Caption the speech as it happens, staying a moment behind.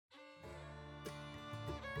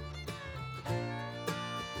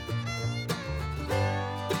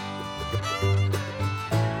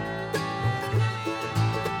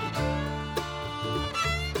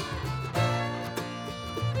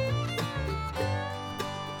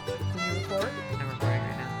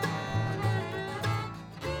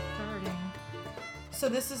So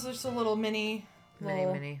this is just a little mini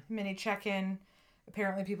check-in.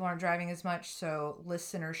 Apparently people aren't driving as much, so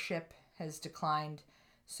listenership has declined.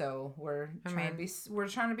 So we're trying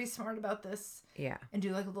to be smart about this. Yeah. And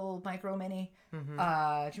do like a little micro mini.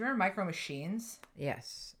 Mm-hmm. Do you remember Micro Machines?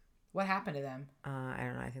 Yes. What happened to them? I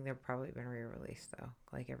don't know. I think they've probably been re-released though,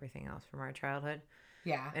 like everything else from our childhood.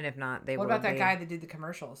 Yeah. And if not, they What will about that guy that did the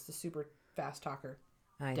commercials, the super fast talker?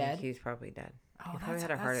 I think he's probably dead. Oh, he probably had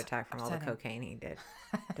a heart attack from upsetting. all the cocaine he did.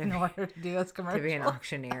 In order to do those commercials. To be an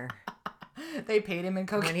auctioneer. They paid him in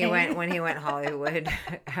cocaine. When he went Hollywood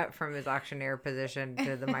from his auctioneer position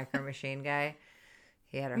to the Micro Machine guy,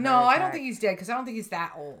 he had a heart attack. I don't think he's dead because I don't think he's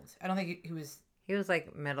that old. I don't think he was. He was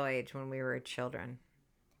like middle aged when we were children.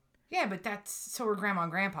 Yeah, but so were Grandma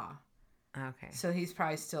and Grandpa. Okay. So he's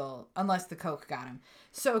probably still, unless the coke got him.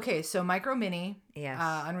 So Micro Mini. Yes.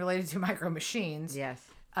 Unrelated to Micro Machines. Yes.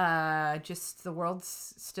 Just the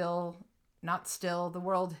world's still not still. The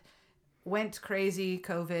world went crazy,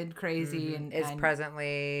 COVID crazy, and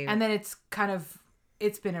presently. And then it's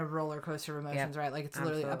been a roller coaster of emotions, right? Like it's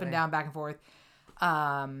literally up and down, back and forth.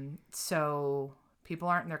 So people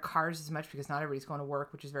aren't in their cars as much because not everybody's going to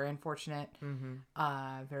work, which is very unfortunate.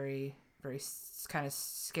 Mm-hmm. Very, very kind of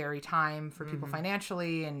scary time for people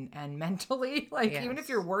financially and mentally. Like even if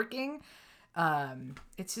you're working,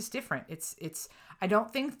 it's just different. It's. I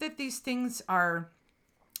don't think that these things are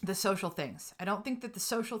the social things. I don't think that the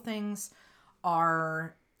social things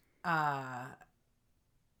are not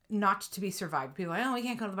to be survived. People are like, oh, we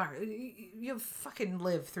can't go to the bar. You fucking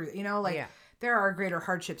live through, there are greater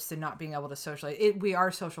hardships than not being able to socialize. We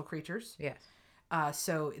are social creatures. Yes.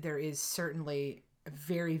 So there is certainly a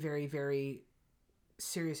very, very, very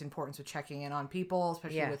serious importance of checking in on people,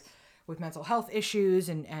 especially with mental health issues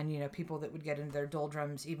and people that would get into their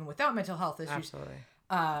doldrums even without mental health issues.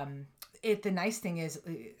 Absolutely. The nice thing is,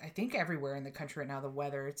 I think everywhere in the country right now, the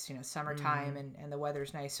weather, it's, summertime and the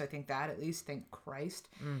weather's nice. So I think that, at least, thank Christ,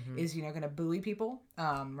 is, going to buoy people. We're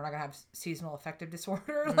not going to have seasonal affective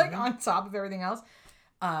disorder, like on top of everything else.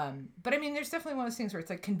 But I mean, there's definitely one of those things where it's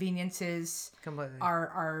like conveniences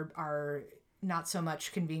are not so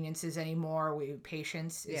much conveniences anymore.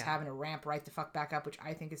 Patience is having to ramp right the fuck back up, which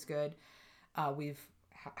I think is good. How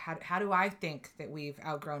do I think that we've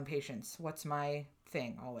outgrown patience? What's my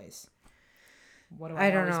thing always? What do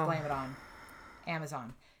I always blame it on?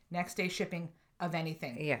 Amazon. Next day shipping of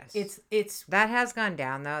anything. Yes. It's that has gone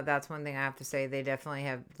down though. That's one thing I have to say. They definitely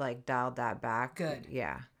have like dialed that back. Good.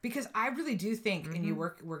 Yeah. Because I really do think, and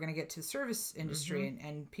we're going to get to the service industry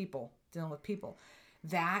and people, dealing with people.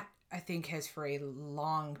 That I think has for a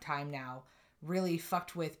long time now really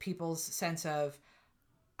fucked with people's sense of,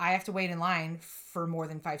 I have to wait in line for more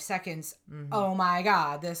than 5 seconds. Oh my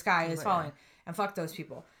God, this guy is falling. And fuck those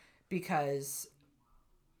people. Because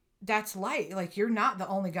that's like you're not the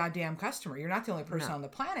only goddamn customer. You're not the only person on the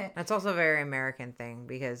planet. That's also a very American thing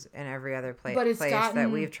because in every other place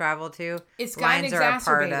that we've traveled to, it's gotten lines are a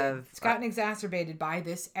part exacerbated. of. It's gotten exacerbated by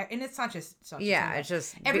this, and it's not just. It's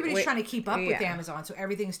just everybody's trying to keep up with Amazon, so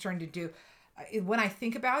everything's turned to do. When I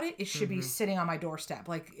think about it, it should be sitting on my doorstep.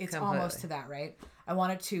 Like it's almost to that, right? I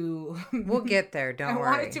want it to. We'll get there. Don't worry.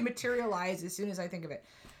 I want it to materialize as soon as I think of it.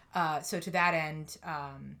 So to that end,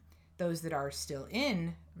 those that are still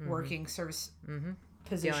in working service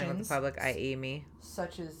positions, dealing with the public, i.e., me,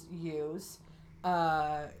 such as yous,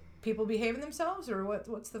 people behaving themselves, or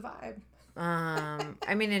what's the vibe?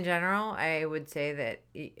 I mean, in general, I would say that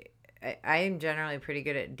I am generally pretty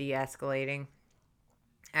good at de-escalating.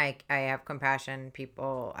 I have compassion.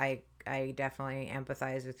 People, I definitely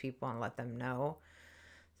empathize with people and let them know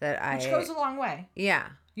that which goes a long way. Yeah.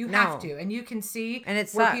 You have to, and you can see and it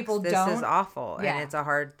where sucks. people this don't. This is awful, and it's a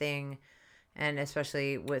hard thing, and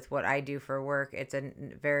especially with what I do for work, it's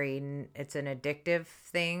an addictive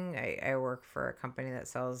thing. I work for a company that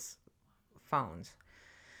sells phones,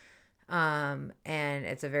 and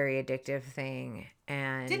it's a very addictive thing.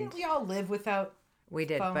 And didn't we all live without? We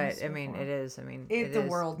did, but I mean, before? it is. I mean, the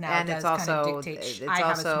world now, and does it's also kind of dictate, it's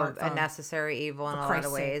also a necessary evil in a lot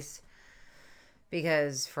of ways.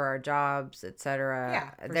 Because for our jobs,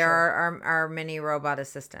 etc., there are many robot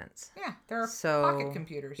assistants. Yeah, there are pocket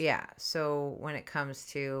computers. Yeah, so when it comes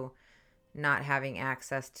to not having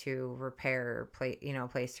access to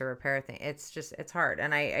place to repair things, it's hard,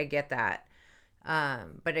 and I get that.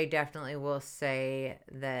 But I definitely will say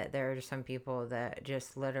that there are some people that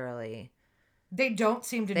just literally they don't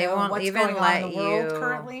seem to know what's going on in the world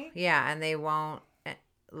currently. Yeah, and they won't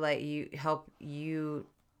let you help you.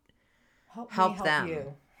 Help them,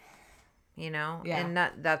 you. And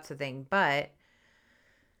that's the thing. But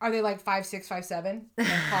are they like 5'6", 5'7", and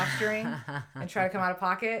posturing and try to come out of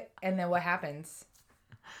pocket? And then what happens?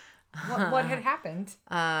 What had happened?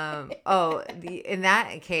 In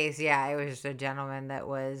that case, yeah, it was just a gentleman that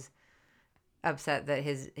was upset that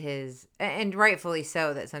his and rightfully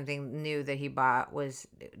so, that something new that he bought was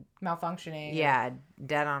Malfunctioning. Yeah,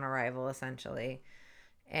 dead on arrival essentially.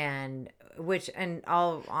 And which, and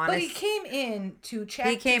all honest, but he came in to check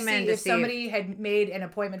to see if somebody had made an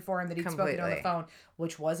appointment for him that he'd spoken on the phone,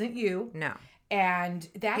 which wasn't you. No. And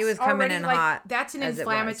that's he was coming in hot. That's an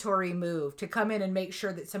inflammatory move to come in and make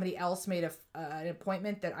sure that somebody else made an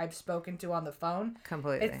appointment that I've spoken to on the phone.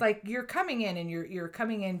 Completely. It's like you're coming in and you're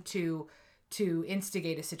coming in to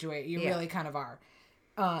instigate a situation. You really kind of are.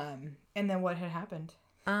 And then what had happened?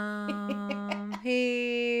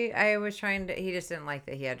 He just didn't like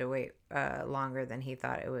that he had to wait longer than he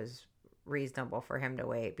thought it was reasonable for him to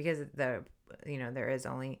wait, because there is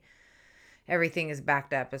only, everything is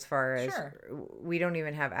backed up as far as we don't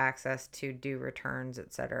even have access to do returns,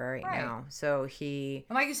 etc. right now. So and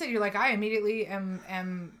like you said, you're like, I immediately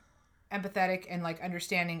am empathetic and like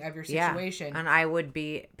understanding of your situation. And I would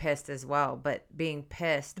be pissed as well, but being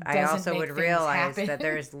pissed, I also would realize that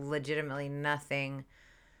there's legitimately nothing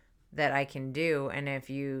that I can do. And if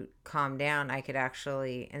you calm down, I could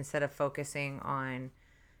actually, instead of focusing on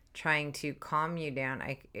trying to calm you down,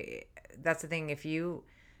 that's the thing. If you,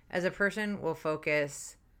 as a person, will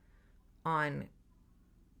focus on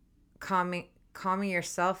calming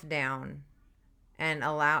yourself down and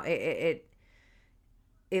allow it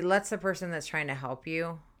lets the person that's trying to help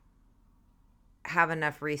you have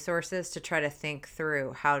enough resources to try to think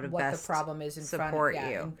through how to best the problem is support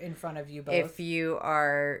you in front of you both. If you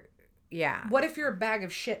are, what if you're a bag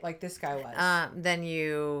of shit like this guy was? Then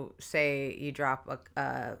you say you drop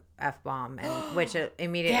a F-bomb, and which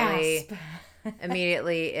immediately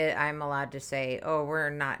I'm allowed to say, oh, we're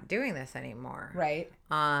not doing this anymore. Right.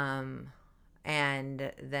 And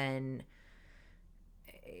then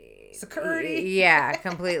security. Yeah,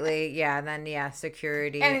 completely. Yeah, and then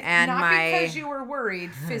security and not because you were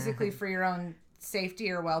worried physically for your own safety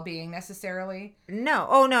or well-being necessarily. No.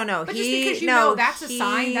 Oh, no. But just because know that's a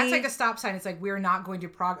sign, that's like a stop sign. It's like, we're not going to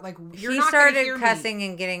you're not going to hear me. He started cussing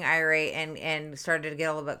and getting irate and started to get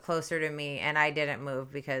a little bit closer to me, and I didn't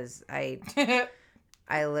move because I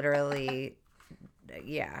literally,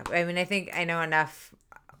 I mean, I think I know enough,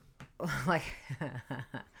 like...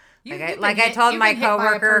 I told my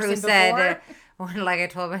coworker who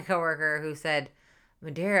said,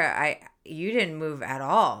 Madeira, you didn't move at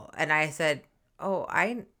all. And I said, oh,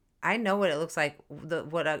 I know what it looks like,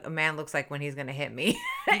 what a man looks like when he's going to hit me.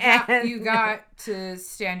 You got to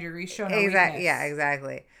stand your show no weakness. Yeah,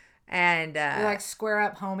 exactly. And you're like, square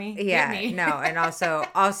up, homie. Yeah, hit me. No, and also,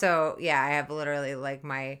 I have literally like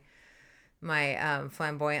my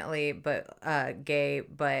flamboyantly but gay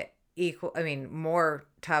but equal, I mean, more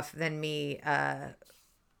tough than me, brown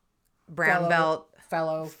belt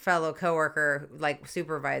fellow coworker, like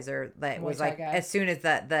supervisor, that was like, as soon as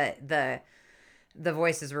the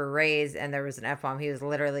voices were raised and there was an F-bomb, he was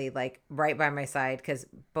literally like right by my side, because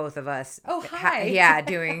both of us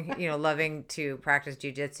doing loving to practice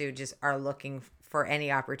jiu-jitsu, just are looking for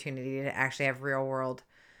any opportunity to actually have real world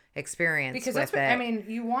experience, because that's what I mean.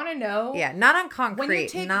 You want to know, not on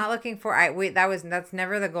concrete, not looking for that's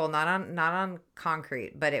never the goal, not on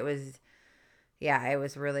concrete, but it was it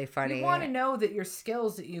was really funny. You want to know that your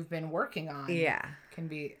skills that you've been working on can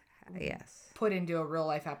be put into a real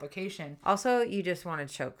life application. Also, you just want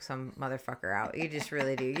to choke some motherfucker out. You just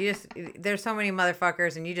really do. There's so many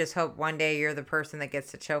motherfuckers, and you just hope one day you're the person that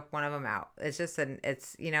gets to choke one of them out. It's just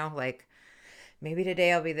like, maybe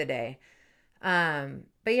today will be the day.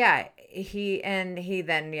 But he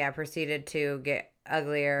then proceeded to get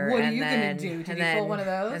uglier. What are you gonna do? Did he pull one of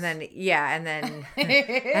those? And then and then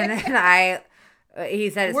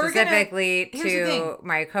he said it specifically to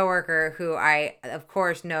my coworker, who I of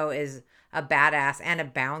course know is a badass and a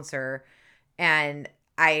bouncer, and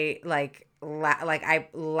I I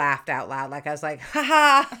laughed out loud, like I was like, ha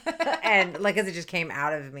ha, and like, as it just came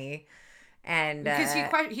out of me. And because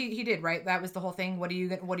he did, right? That was the whole thing. What are you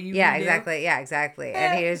exactly do? Yeah, exactly.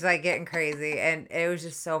 And he was like getting crazy, and it was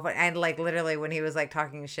just so fun. And like, literally, when he was like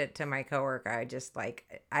talking shit to my coworker,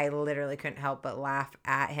 I literally couldn't help but laugh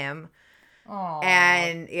at him. Aww.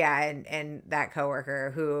 And that coworker,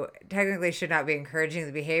 who technically should not be encouraging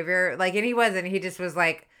the behavior, like, and he wasn't. He just was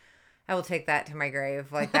like, I will take that to my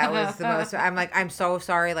grave. Like, that was the most. I'm like, I'm so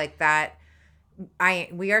sorry. Like that.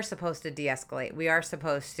 We are supposed to de-escalate. We are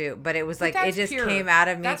supposed to, but it was like, it just came out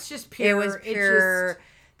of me. That's just pure. It was pure.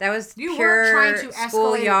 That was you pure weren't trying to escalate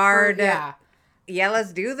schoolyard.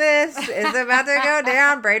 Let's do this. It's about to go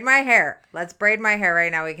down. Braid my hair. Let's braid my hair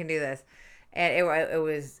right now. We can do this. And it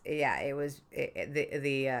was the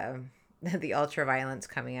ultra violence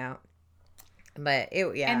coming out. But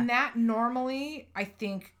And that normally, I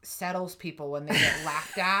think, settles people when they get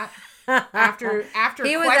laughed at. After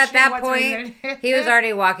he was at that point, he was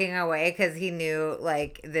already walking away because he knew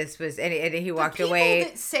like this was, and he walked away.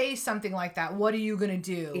 People that say something like that, what are you gonna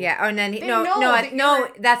do? Yeah. Oh, and then he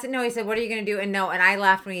said, "What are you gonna do?" And I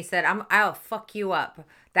laughed when he said, "I'll fuck you up."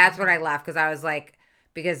 That's what I laughed because I was like,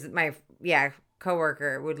 because my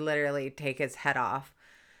coworker would literally take his head off.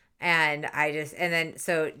 And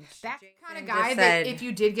so that kind of guy that if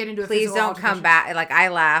you did get into a please don't come back. Like I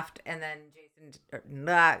laughed, and then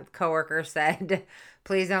the coworker said,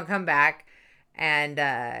 "Please don't come back." And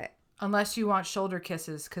unless you want shoulder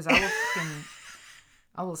kisses, because I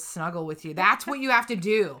will snuggle with you. That's what you have to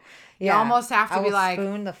do. You almost have to be like,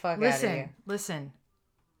 spoon the fuck out of you. Listen,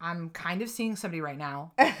 I'm kind of seeing somebody right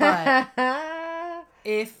now, but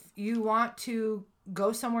if you want to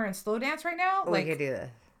go somewhere and slow dance right now, we could do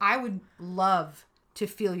this. I would love to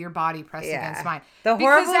feel your body press against mine.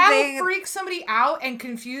 Because that will freak somebody out and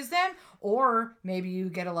confuse them, or maybe you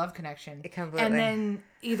get a love connection. Completely. And then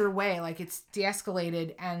either way, like it's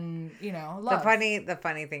de-escalated and, love. The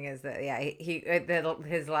funny thing is that,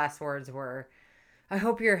 his last words were, "I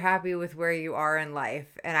hope you're happy with where you are in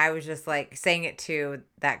life." And I was just like saying it to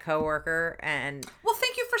that coworker and... Well,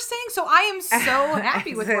 thank you for saying so. I am so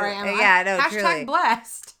happy with where I am. Yeah, no, hashtag truly.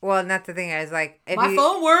 Blessed. Well, and that's the thing. I was like... My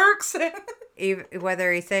phone works.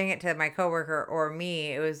 Whether he's saying it to my coworker or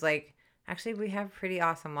me, it was like, actually, we have pretty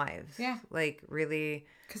awesome lives. Yeah. Like, really...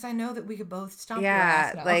 Because I know that we could both stomp your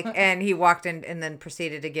ass now. Like, and he walked in and then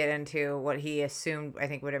proceeded to get into what he assumed, I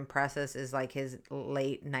think, would impress us is like his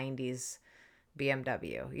late 90s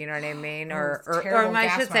BMW. You know what I mean? Or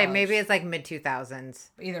I should say, maybe it's like mid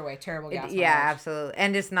 2000s. Either way, terrible gas mileage. Yeah, absolutely.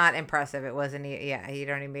 And it's not impressive. It wasn't. Yeah, you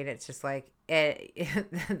know what I mean? It's just like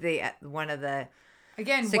one of the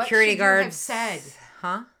security guards have said.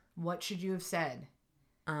 Huh? What should you have said?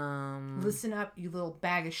 Listen up, you little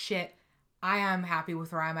bag of shit. I am happy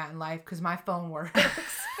with where I'm at in life because my phone works.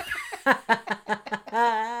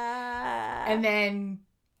 And then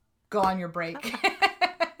go on your break.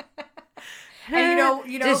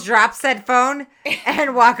 And just drop said phone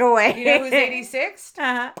and walk away. You know who's 86?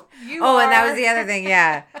 And that was the other thing.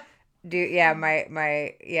 Yeah.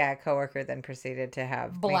 My coworker then proceeded to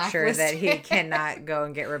make sure that he cannot go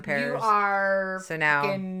and get repairs. You are so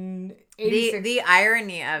now the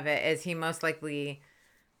irony of it is he most likely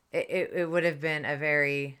it would have been a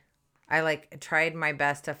very tried my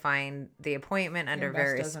best to find the appointment under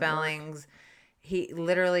various spellings. Work. He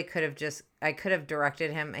literally could have I could have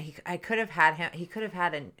directed him. He could have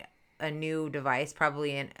had a new device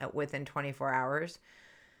probably within 24 hours.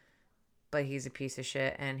 But he's a piece of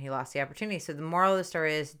shit and he lost the opportunity. So the moral of the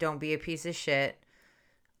story is don't be a piece of shit.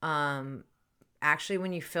 Actually,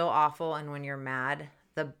 when you feel awful and when you're mad,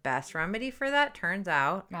 the best remedy for that turns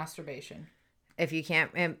out masturbation. If you can't,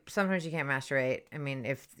 and sometimes you can't masturbate. I mean,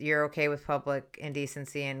 if you're okay with public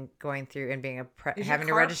indecency and going through and being having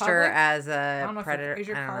to register public? As a predator, Is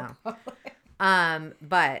your car public?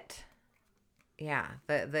 But yeah,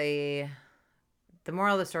 the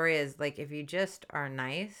moral of the story is like if you just are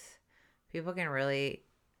nice, people can really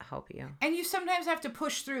help you. And you sometimes have to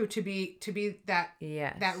push through to be that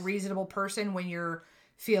that reasonable person when you're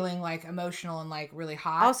feeling like emotional and like really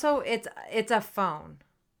hot. Also, it's a phone.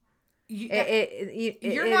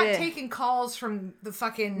 You're not taking calls from the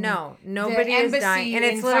fucking nobody is dying, and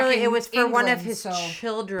it's literally it was for England, one of his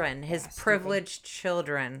children, his privileged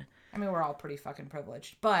children. I mean, we're all pretty fucking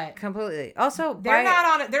privileged, but completely. Also, they're not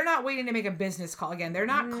on it. They're not waiting to make a business call again. They're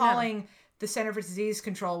not calling the Center for Disease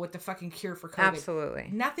Control with the fucking cure for COVID. Absolutely,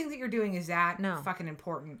 nothing that you're doing is that fucking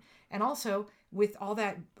important. And also, with all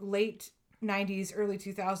that late 90s, early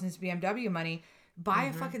 2000s BMW money. Buy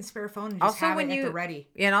a fucking spare phone and just have it at the ready.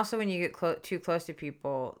 Yeah, and also when you get too close to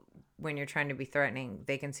people, when you're trying to be threatening,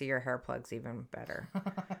 they can see your hair plugs even better.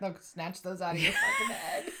 They'll snatch those out of your fucking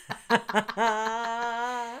head.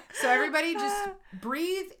 So everybody just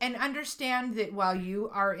breathe and understand that while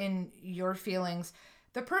you are in your feelings,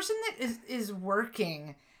 the person that is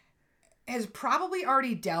working has probably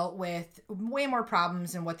already dealt with way more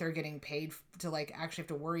problems than what they're getting paid to like actually have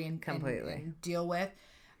to worry and deal with.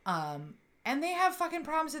 And they have fucking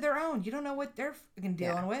problems of their own. You don't know what they're fucking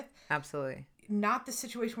dealing with. Absolutely. Not the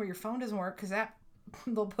situation where your phone doesn't work because that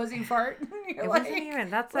little pussy fart. Wasn't even.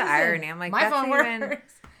 That's the irony. I'm like, my phone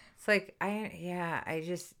works. It's like I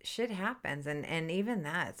just shit happens, and even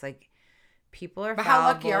that, it's like people are. But fallible.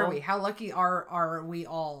 how lucky are we? How lucky are we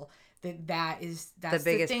all that's the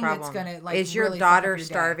biggest thing problem. That's gonna like is your really daughter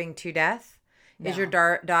starving to death? Is your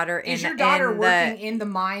daughter in Is your daughter in working in the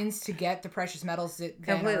mines to get the precious metals that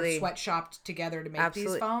then are Completely. sweatshopped together to make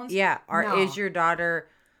Absolutely. these phones? Yeah. Or No. is your daughter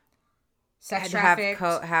Sex have trafficked?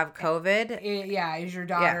 have COVID? Yeah, is your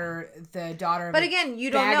daughter the daughter of But a again, you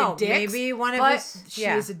don't bag know. of dicks? Maybe one of but his. she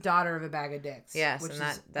Yeah. is a daughter of a bag of dicks. Yes, which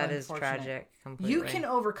and that is unfortunate. tragic. Completely. You can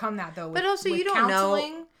overcome that though. But also, with you don't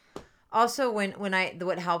counseling. know. Also, when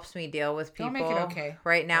what helps me deal with people Don't make it okay.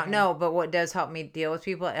 right now, Okay. no, but what does help me deal with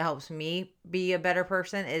people, it helps me be a better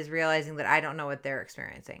person, is realizing that I don't know what they're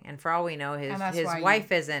experiencing, and for all we know, his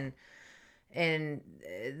wife is in the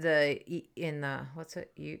what's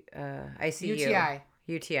it ICU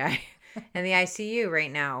UTI in the ICU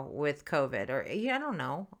right now with COVID, or I don't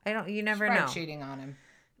know, you never know. Cheating on him.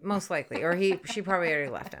 Most likely, or she probably already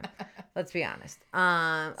left him. Let's be honest.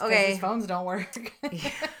 Okay, his phones don't work.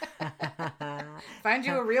 Find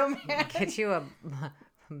you a real man. Get you a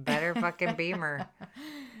better fucking Beamer.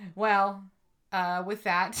 Well, with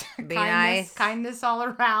that, be nice, kindness all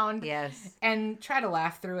around. Yes, and try to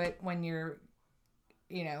laugh through it when you're,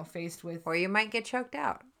 faced with. Or you might get choked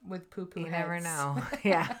out with poo poo. You never know.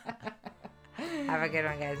 Yeah. Have a good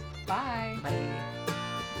one, guys. Bye. Bye.